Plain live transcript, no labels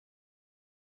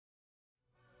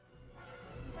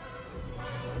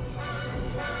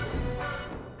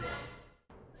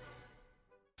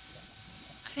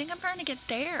I'm trying to get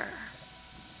there.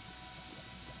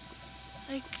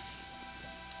 Like,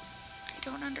 I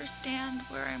don't understand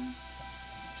where I'm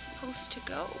supposed to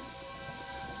go.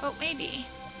 Oh, maybe.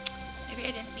 Maybe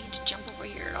I didn't need to jump over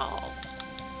here at all.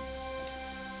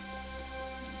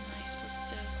 Am I supposed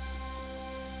to...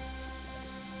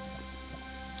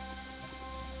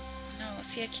 No,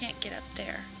 see, I can't get up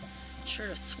there. Short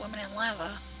of swimming in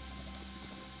lava.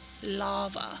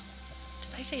 Lava.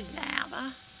 Did I say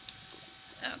lava?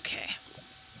 Okay.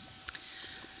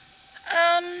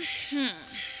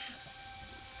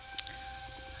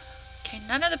 Okay,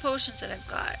 none of the potions that I've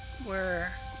got were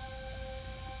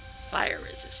fire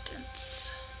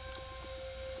resistance.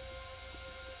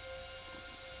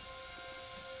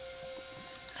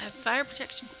 I have fire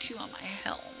protection 2 on my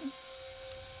helm.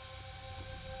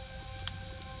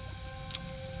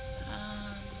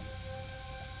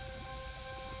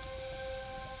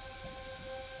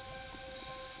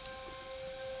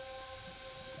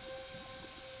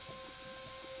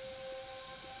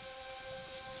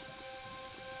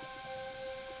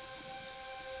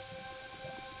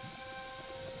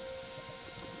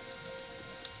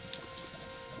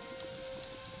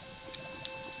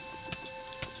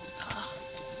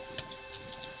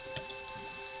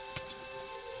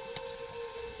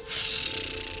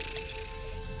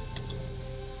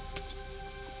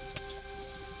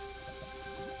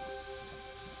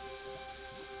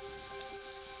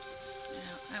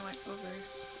 Over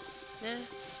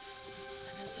this,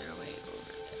 and is there a way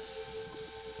over this?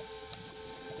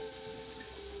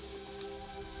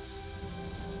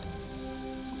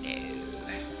 No.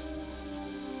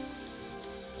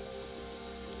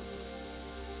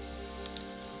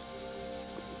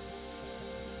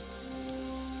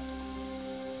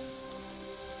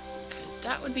 Because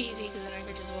that would be easy, because then I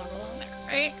could just walk along there,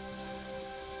 right?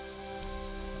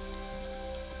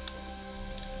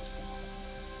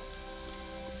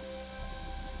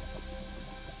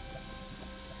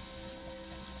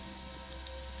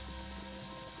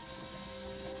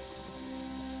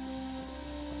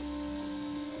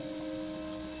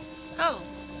 Oh.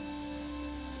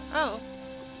 Oh.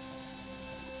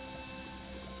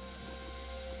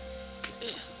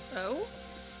 Oh?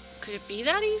 Could it be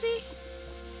that easy?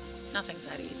 Nothing's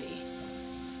that easy.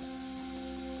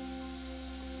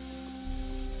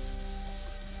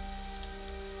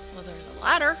 Well, there's a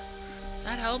ladder.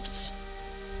 That helps.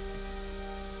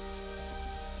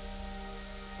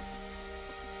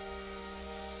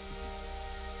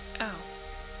 Oh.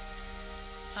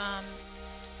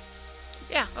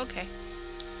 Yeah, okay.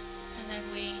 And then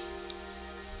we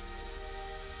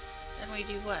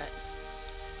do what?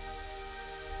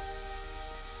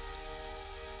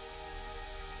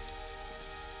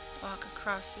 Walk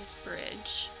across this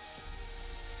bridge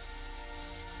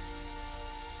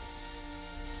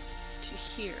to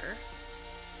here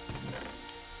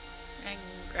and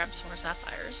grab some more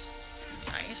sapphires.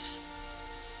 Nice.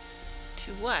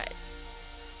 To what?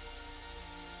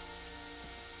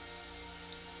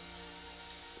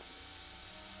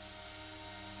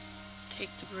 Take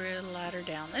the ladder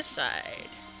down this side.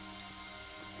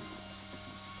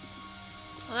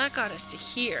 Well, that got us to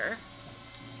here.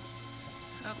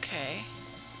 Okay.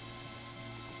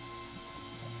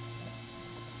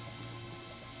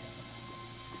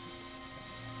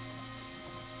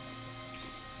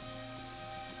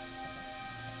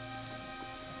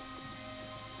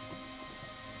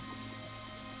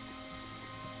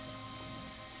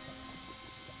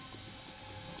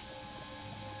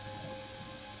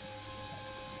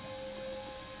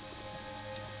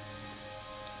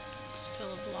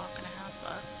 Still a block and a half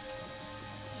up.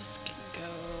 This can go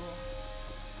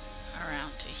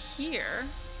around to here.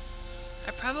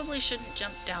 I probably shouldn't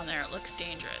jump down there. It looks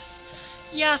dangerous.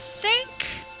 You think?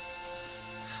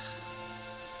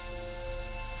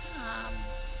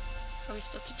 Are we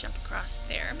supposed to jump across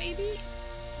there, maybe?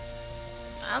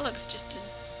 That looks just as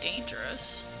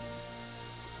dangerous.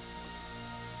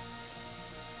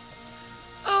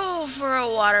 Oh, for a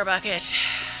water bucket.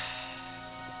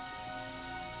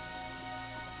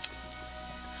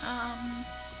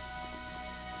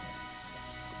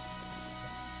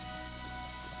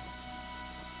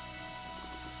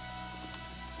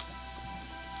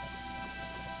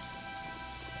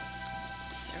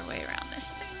 Is there a way around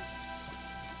this thing?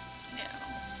 No.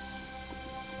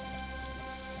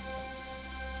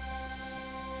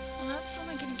 Well, that's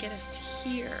only going to get us to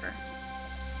here.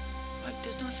 Like,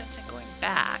 there's no sense in going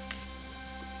back.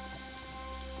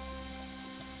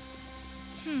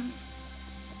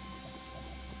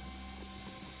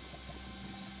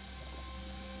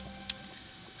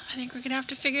 I think we're going to have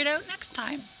to figure it out next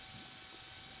time.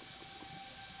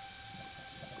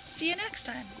 see you next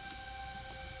time.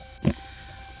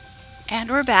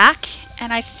 And we're back,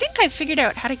 and I think I figured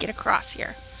out how to get across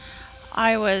here.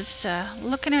 I was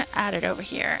looking at it over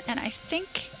here, and I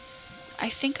think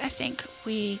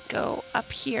we go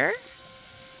up here.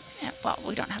 And, well,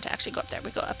 we don't have to actually go up there. We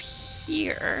go up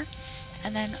here,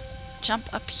 and then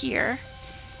jump up here,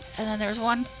 and then there's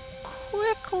one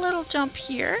quick little jump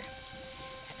here,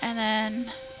 and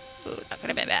then, ooh, that could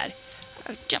have been bad.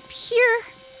 I jump here,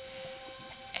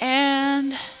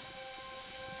 and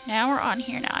now we're on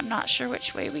here. Now I'm not sure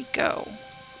which way we go.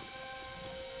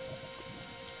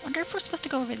 Wonder if we're supposed to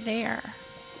go over there,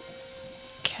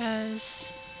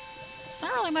 because there's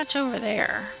not really much over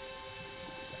there.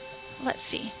 Let's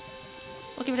see.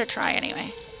 We'll give it a try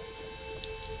anyway.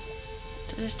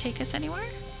 Does this take us anywhere?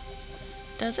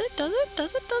 Does it? Does it?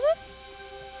 Does it? Does it?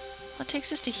 Well, it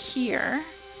takes us to here.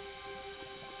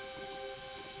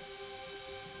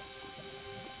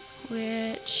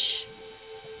 Which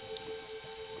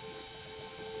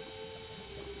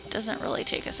doesn't really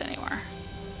take us anywhere.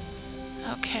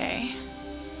 Okay.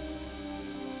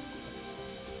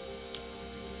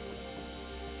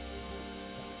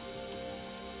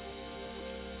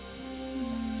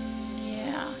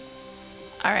 Yeah.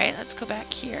 Alright, let's go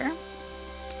back here.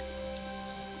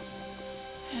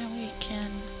 And we can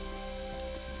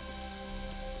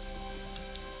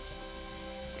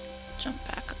jump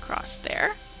back across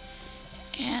there.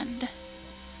 And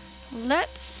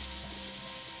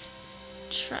let's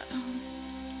try.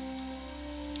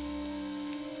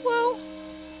 Whoa.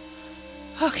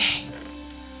 Okay.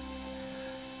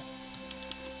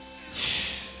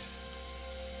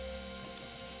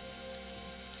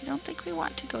 I don't think we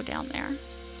want to go down there.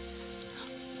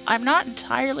 I'm not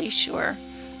entirely sure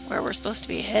where we're supposed to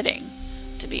be heading,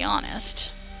 to be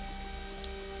honest.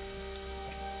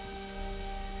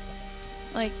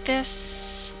 Like this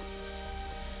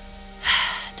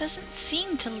doesn't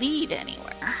seem to lead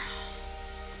anywhere.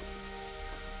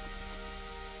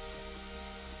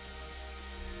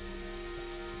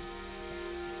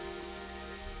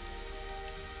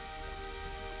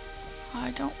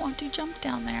 I don't want to jump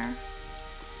down there.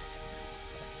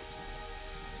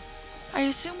 I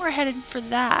assume we're headed for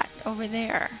that over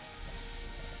there,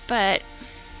 but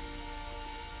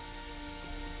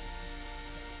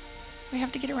we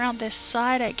have to get around this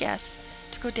side, I guess,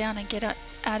 to go down and get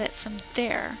at it from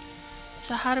there.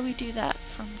 So how do we do that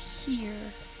from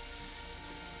here?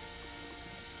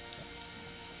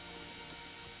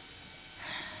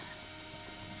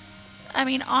 I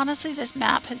mean, honestly, this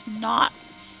map has not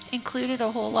included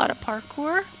a whole lot of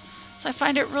parkour, so I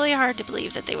find it really hard to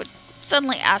believe that they would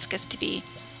suddenly ask us to be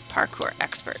parkour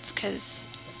experts, because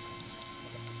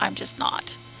I'm just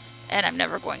not, and I'm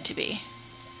never going to be.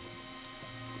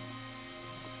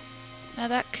 Now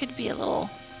that could be a little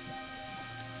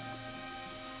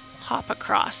hop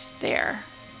across there.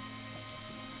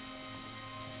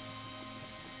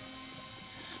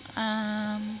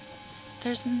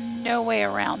 There's no way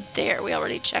around there. We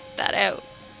already checked that out.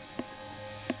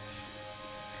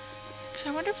 So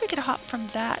I wonder if we could hop from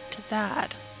that to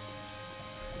that.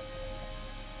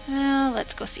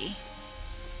 Let's go see.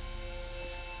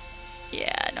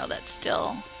 Yeah, no, that's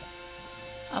still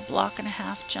a block and a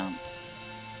half jump.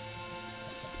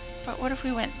 But what if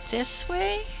we went this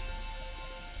way?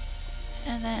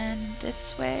 And then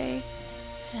this way?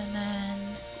 And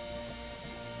then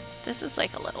this is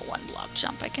like a little one block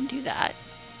jump. I can do that.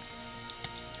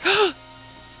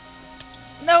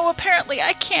 No, apparently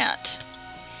I can't.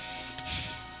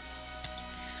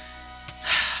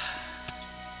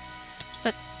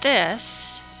 But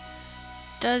this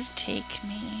does take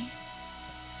me...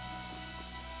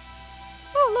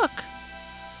 Oh, look.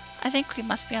 I think we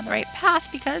must be on the right path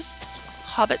because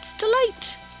Hobbit's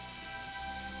Delight.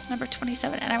 Number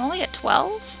 27. And I'm only at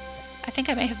 12. I think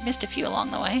I may have missed a few along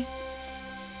the way.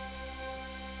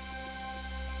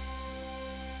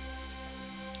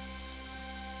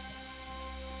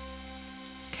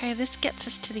 Okay, this gets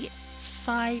us to the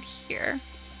side here.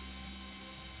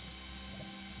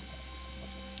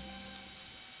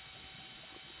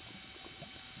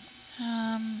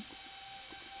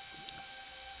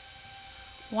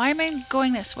 Why am I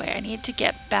going this way? I need to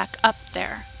get back up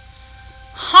there.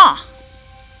 Huh.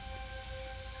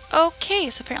 Okay,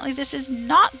 so apparently this is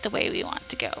not the way we want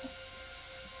to go.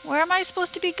 Where am I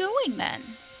supposed to be going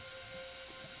then?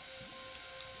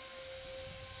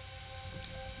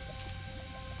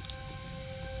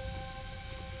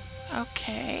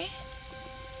 Okay.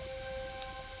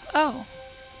 Oh.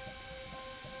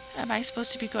 Am I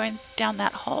supposed to be going down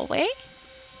that hallway?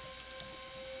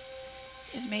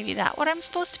 Is maybe that what I'm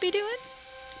supposed to be doing?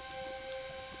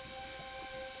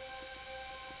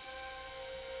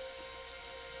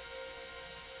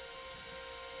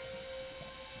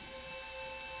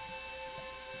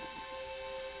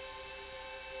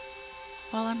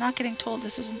 Well, I'm not getting told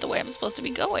this isn't the way I'm supposed to be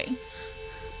going.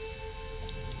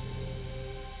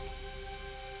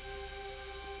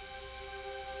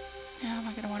 Now, am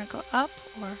I going to want to go up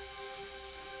or...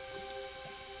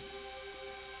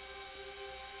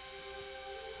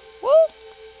 Woo!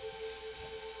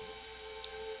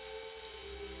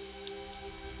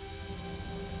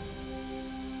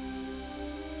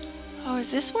 Oh,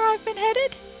 is this where I've been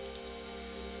headed?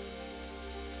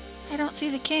 I don't see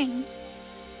the king.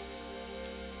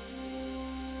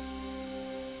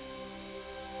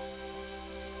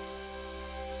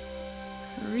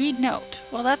 Read note.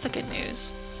 Well, that's a good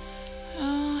news.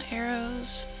 Oh,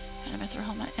 arrows, and a mithril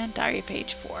helmet, and diary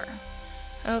page 4.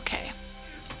 Okay.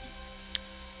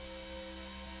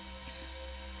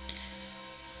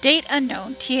 Date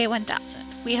unknown, TA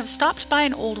 1000. We have stopped by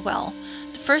an old well.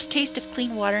 The first taste of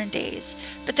clean water in days.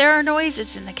 But there are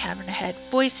noises in the cavern ahead.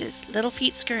 Voices, little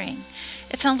feet scurrying.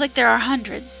 It sounds like there are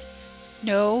hundreds.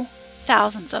 No,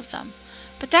 thousands of them.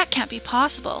 But that can't be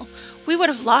possible. We would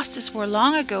have lost this war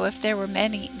long ago if there were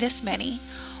this many.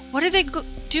 What are they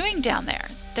doing down there?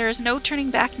 There is no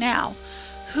turning back now.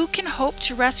 Who can hope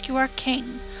to rescue our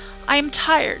king? I am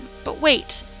tired, but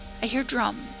wait. I hear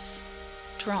drums.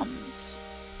 Drums.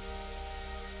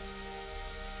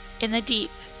 In the deep,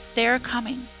 they are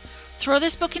coming. Throw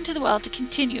this book into the well to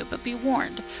continue, but be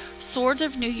warned. Swords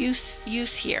of no use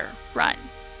here. Run.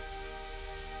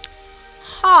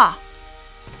 Ha!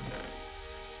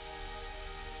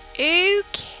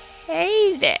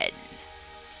 Okay then.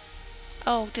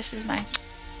 Oh, this is my...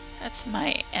 That's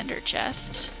my ender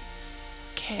chest.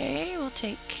 Okay, we'll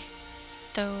take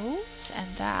those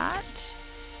and that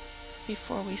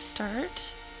before we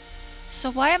start.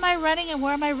 So why am I running and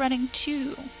where am I running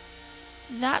to?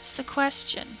 That's the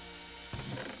question.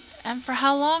 And for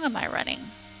how long am I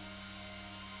running?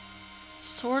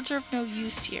 Swords are of no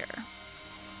use here.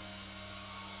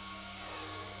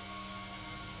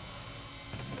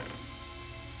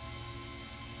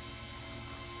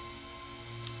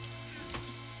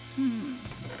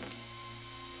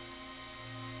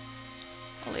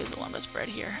 I'll leave the lumbus bread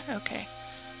here. Okay.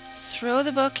 Throw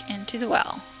the book into the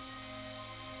well.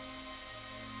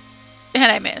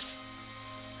 And I miss.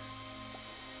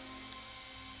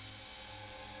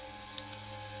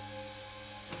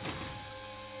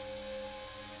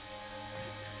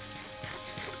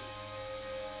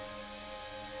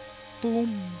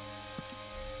 Boom.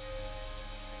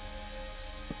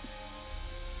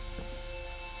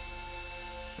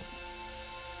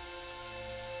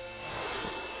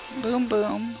 Boom,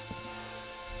 boom.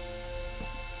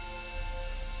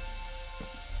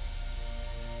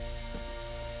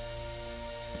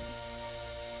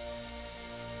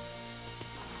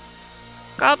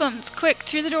 Goblins, quick,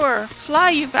 through the door.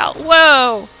 Fly, you Val.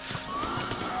 Whoa!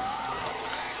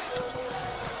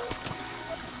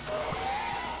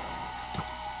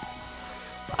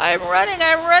 I'm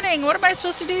running. What am I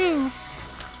supposed to do?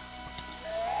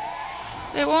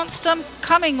 They won't stop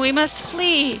coming. We must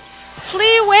flee.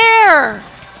 Flee where?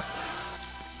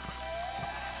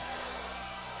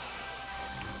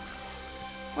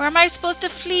 Where am I supposed to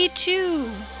flee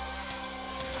to?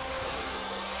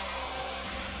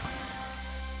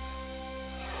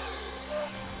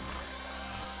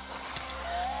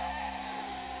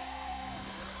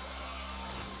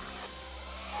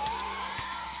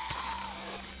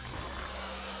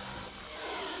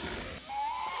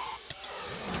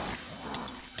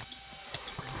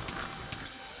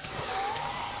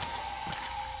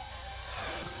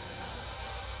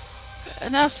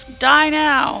 Enough, die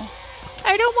now.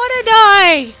 I don't want to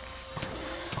die.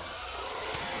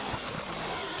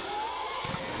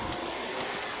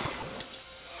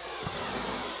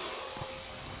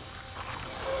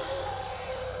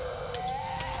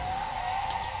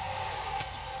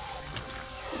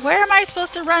 Where am I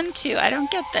supposed to run to? I don't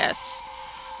get this.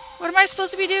 What am I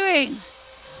supposed to be doing?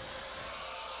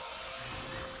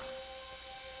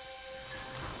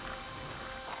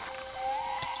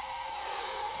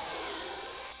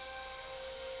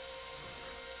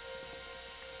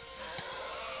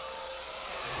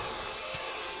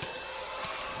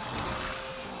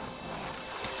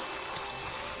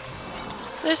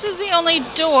 This is the only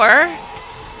door.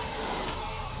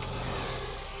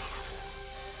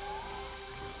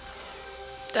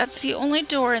 That's the only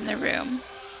door in the room.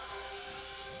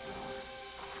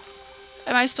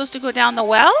 Am I supposed to go down the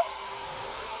well?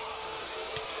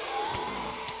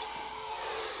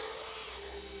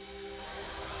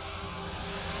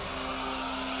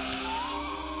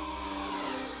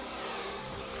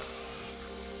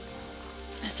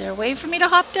 Is there a way for me to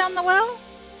hop down the well?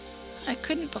 I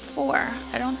couldn't before.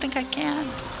 I don't think I can.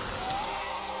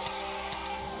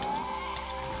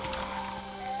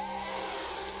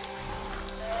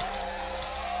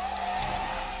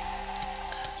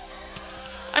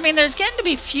 I mean, there's getting to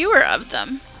be fewer of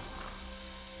them.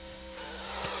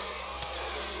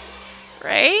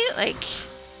 Right? Like,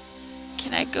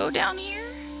 can I go down here?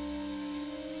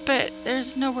 But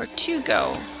there's nowhere to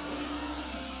go.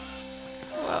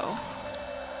 Whoa.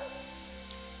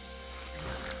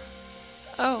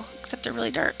 Oh, except a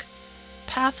really dark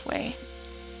pathway.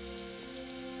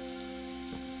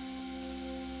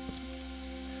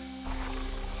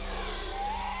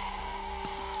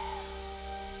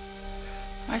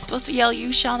 Am I supposed to yell,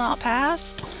 "You shall not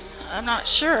pass"? I'm not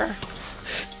sure.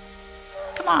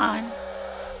 Come on.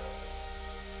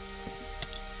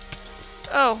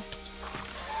 Oh.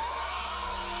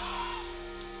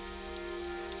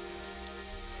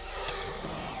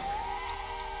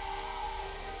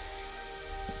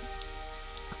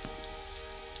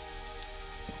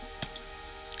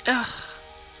 Ugh.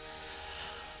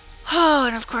 Oh,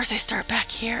 and of course I start back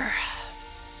here.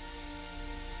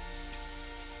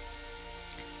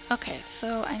 Okay,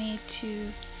 so I need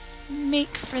to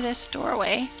make for this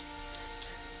doorway.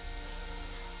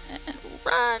 And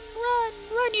run, run,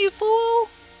 run, you fool!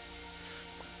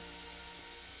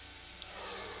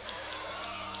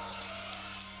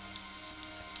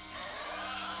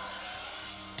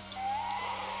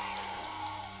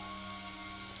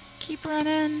 Keep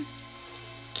running.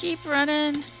 Keep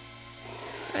running.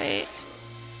 Wait.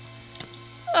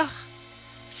 Ugh.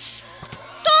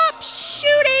 Stop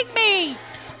shooting me!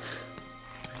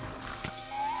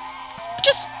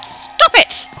 Just stop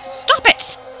it! Stop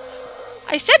it!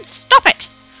 I said stop it!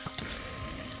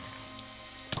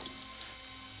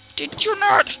 Did you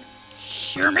not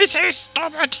hear me say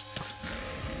stop it?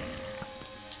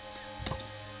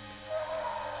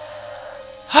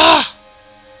 Ah!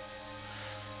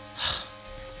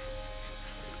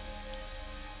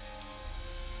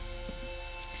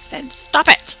 Said stop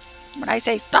it. When I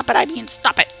say stop it, I mean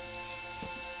stop it.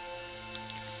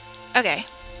 Okay.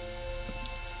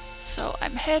 So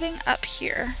I'm heading up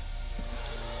here.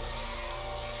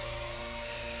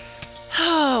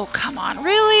 Oh, come on,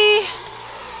 really?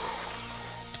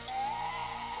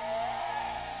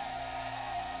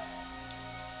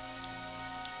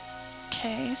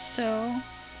 Okay, so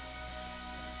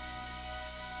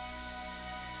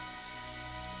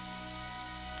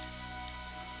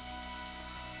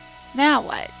now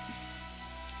what?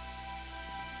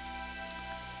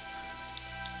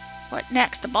 What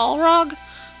next? A Balrog?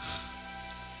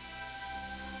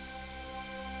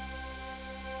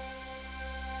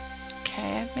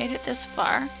 Okay, I've made it this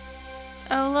far.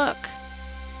 Oh, look.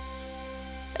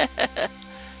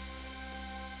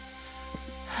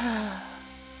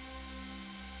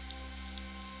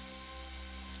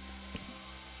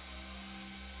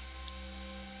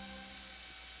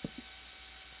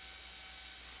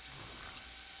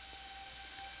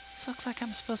 This looks like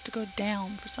I'm supposed to go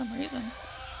down for some reason.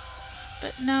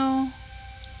 But no.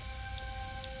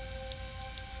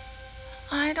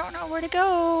 I don't know where to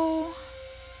go.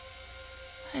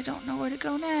 I don't know where to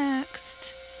go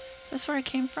next. This where I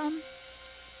came from?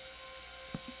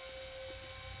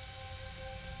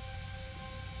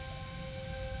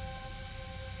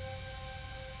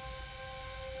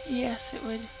 Yes, it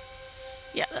would.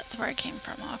 Yeah, that's where I came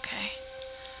from. Okay.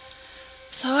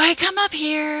 So I come up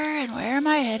here, and where am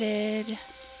I headed?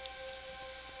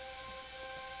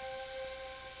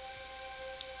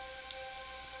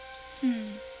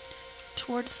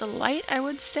 Towards the light, I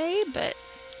would say, but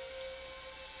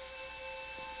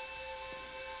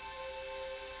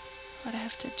would I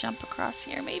have to jump across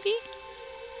here, maybe?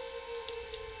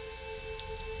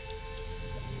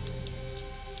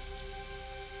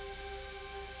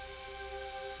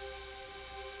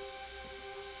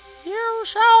 You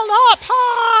shall not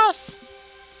pass!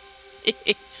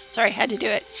 Sorry, I had to do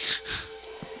it.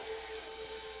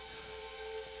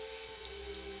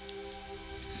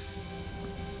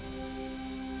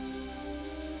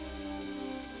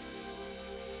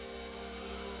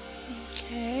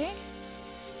 Okay.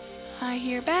 I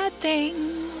hear bad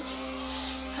things.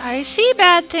 I see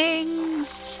bad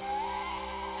things.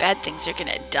 Bad things are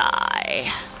gonna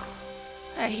die.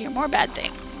 I hear more bad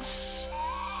things.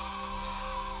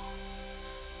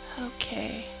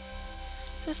 Okay.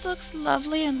 This looks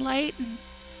lovely and light and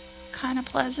kind of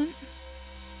pleasant.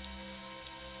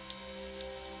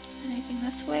 Anything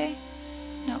this way?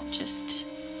 No, just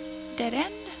dead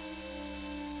end.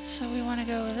 So we want to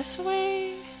go this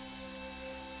way.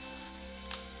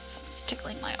 Something's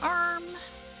tickling my arm.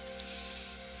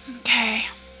 Okay.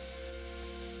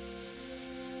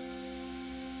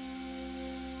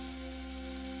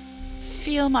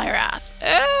 Feel my wrath.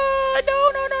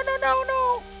 No, no, no, no, no,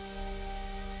 no.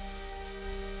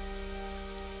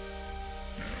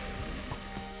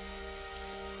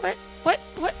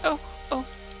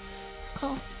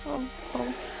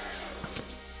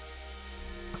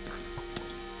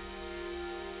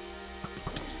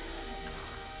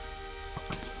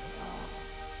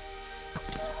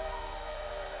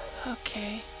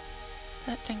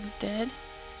 things did.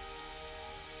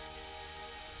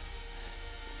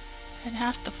 And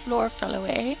half the floor fell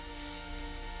away.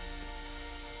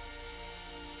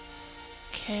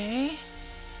 Okay.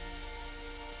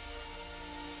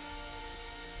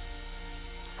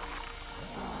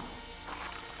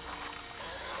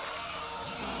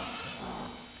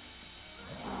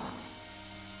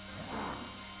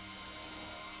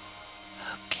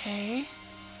 Okay.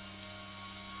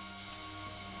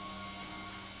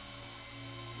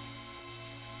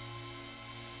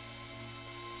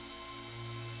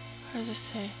 What does it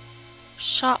say?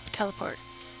 Shop teleport.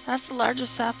 That's the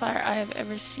largest sapphire I have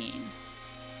ever seen.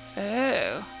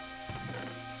 Oh.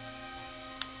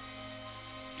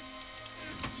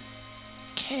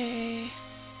 Okay.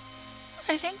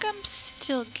 I think I'm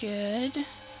still good.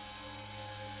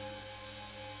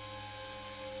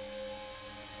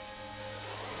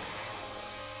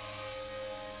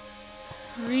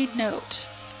 Read note.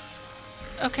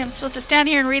 Okay, I'm supposed to stand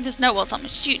here and read this note while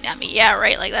someone's shooting at me. Yeah,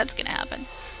 right, like that's gonna happen.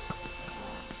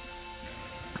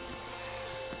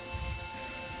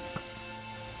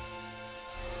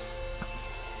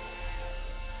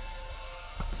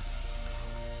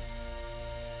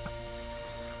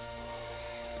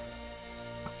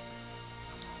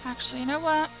 Actually, you know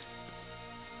what?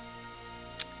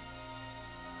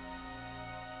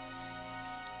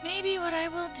 Maybe what I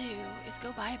will do is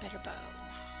go buy a better bow.